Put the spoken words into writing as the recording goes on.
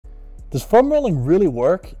Does foam rolling really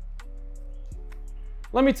work?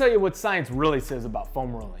 Let me tell you what science really says about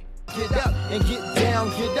foam rolling. Get up and get down,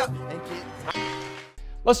 get up and get down.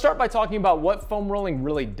 Let's start by talking about what foam rolling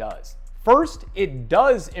really does. First, it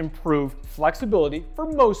does improve flexibility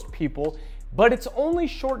for most people, but it's only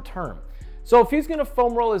short term. So if he's gonna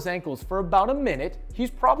foam roll his ankles for about a minute, he's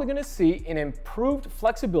probably gonna see an improved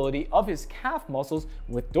flexibility of his calf muscles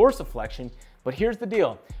with dorsiflexion. But here's the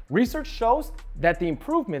deal. Research shows that the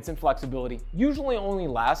improvements in flexibility usually only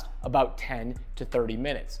last about 10 to 30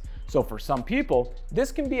 minutes. So for some people,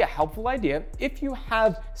 this can be a helpful idea if you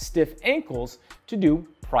have stiff ankles to do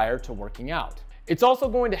prior to working out. It's also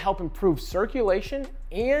going to help improve circulation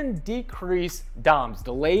and decrease DOMS,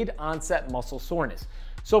 delayed onset muscle soreness.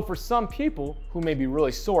 So for some people who may be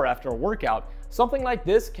really sore after a workout, something like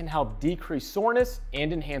this can help decrease soreness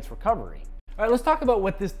and enhance recovery. All right, let's talk about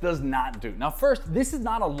what this does not do. Now first, this is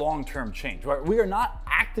not a long-term change, right? We are not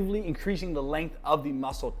actively increasing the length of the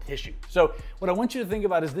muscle tissue. So what I want you to think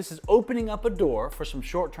about is this is opening up a door for some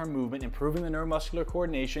short-term movement, improving the neuromuscular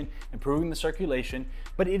coordination, improving the circulation,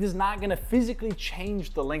 but it is not gonna physically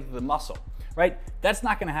change the length of the muscle, right? That's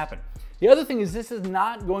not gonna happen. The other thing is this is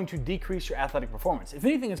not going to decrease your athletic performance. If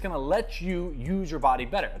anything, it's gonna let you use your body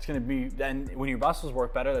better. It's gonna be, then when your muscles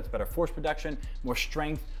work better, that's better force production, more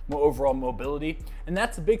strength, more overall mobility, and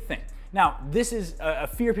that's a big thing. Now, this is a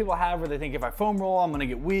fear people have where they think if I foam roll, I'm gonna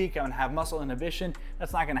get weak, I'm gonna have muscle inhibition.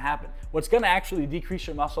 That's not gonna happen. What's gonna actually decrease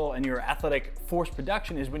your muscle and your athletic force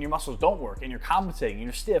production is when your muscles don't work and you're compensating and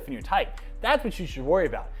you're stiff and you're tight. That's what you should worry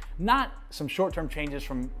about, not some short-term changes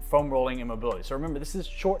from foam rolling and mobility. So remember, this is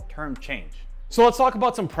short-term change. So let's talk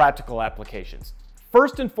about some practical applications.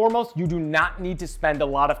 First and foremost, you do not need to spend a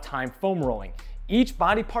lot of time foam rolling. Each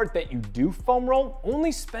body part that you do foam roll,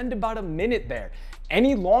 only spend about a minute there.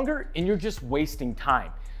 Any longer and you're just wasting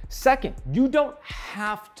time. Second, you don't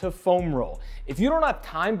have to foam roll. If you don't have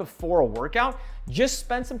time before a workout, just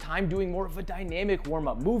spend some time doing more of a dynamic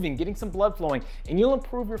warm-up, moving, getting some blood flowing, and you'll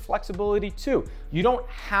improve your flexibility too. You don't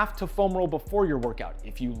have to foam roll before your workout.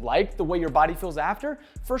 If you like the way your body feels after,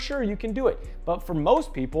 for sure you can do it. But for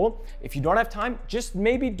most people, if you don't have time, just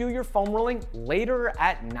maybe do your foam rolling later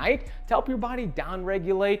at night to help your body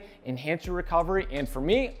down-regulate, enhance your recovery. And for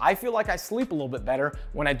me, I feel like I sleep a little bit better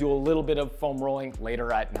when I do a little bit of foam rolling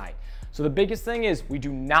later at night. So the biggest thing is we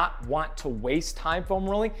do not want to waste time foam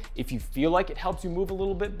rolling. If you feel like it helps you move a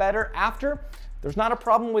little bit better after, there's not a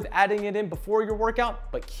problem with adding it in before your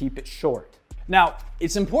workout, but keep it short. Now,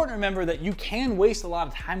 it's important to remember that you can waste a lot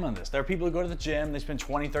of time on this. There are people who go to the gym, they spend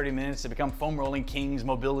 20, 30 minutes to become foam rolling kings,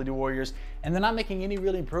 mobility warriors, and they're not making any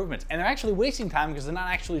real improvements. And they're actually wasting time because they're not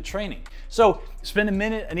actually training. So spend a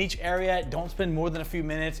minute in each area, don't spend more than a few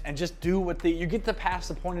minutes, and just do what you get to pass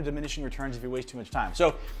the point of diminishing returns if you waste too much time.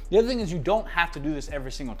 So the other thing is you don't have to do this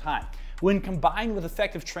every single time. When combined with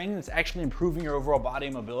effective training that's actually improving your overall body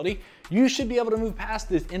and mobility, you should be able to move past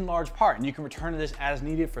this in large part, and you can return to this as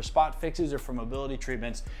needed for spot fixes or for mobility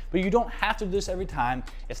treatments, but you don't have to do this every time.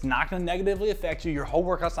 It's not gonna negatively affect you. Your whole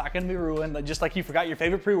workout's not gonna be ruined. Just like you forgot your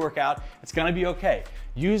favorite pre-workout, it's gonna be okay.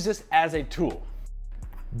 Use this as a tool.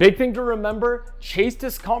 Big thing to remember, chase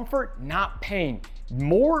discomfort, not pain.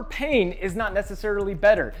 More pain is not necessarily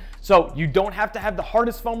better. So you don't have to have the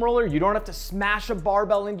hardest foam roller. You don't have to smash a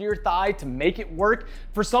barbell into your thigh to make it work.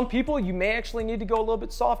 For some people, you may actually need to go a little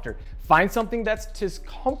bit softer. Find something that's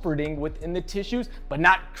discomforting within the tissues, but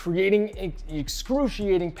not creating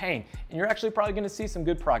excruciating pain. And you're actually probably gonna see some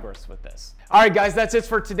good progress with this. All right, guys, that's it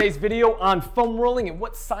for today's video on foam rolling and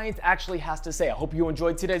what science actually has to say. I hope you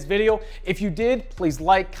enjoyed today's video. If you did, please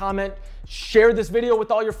like, comment, share this video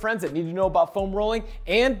with all your friends that need to know about foam rolling,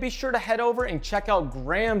 and be sure to head over and check out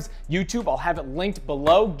Graham's YouTube. I'll have it linked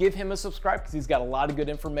below. Give him a subscribe because he's got a lot of good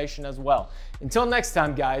information as well. Until next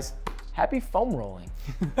time, guys, happy foam rolling.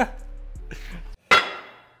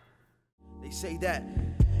 They say that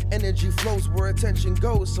energy flows where attention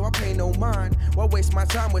goes, so I pay no mind. Why waste my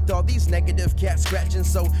time with all these negative cats scratching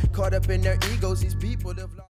so caught up in their egos? These people have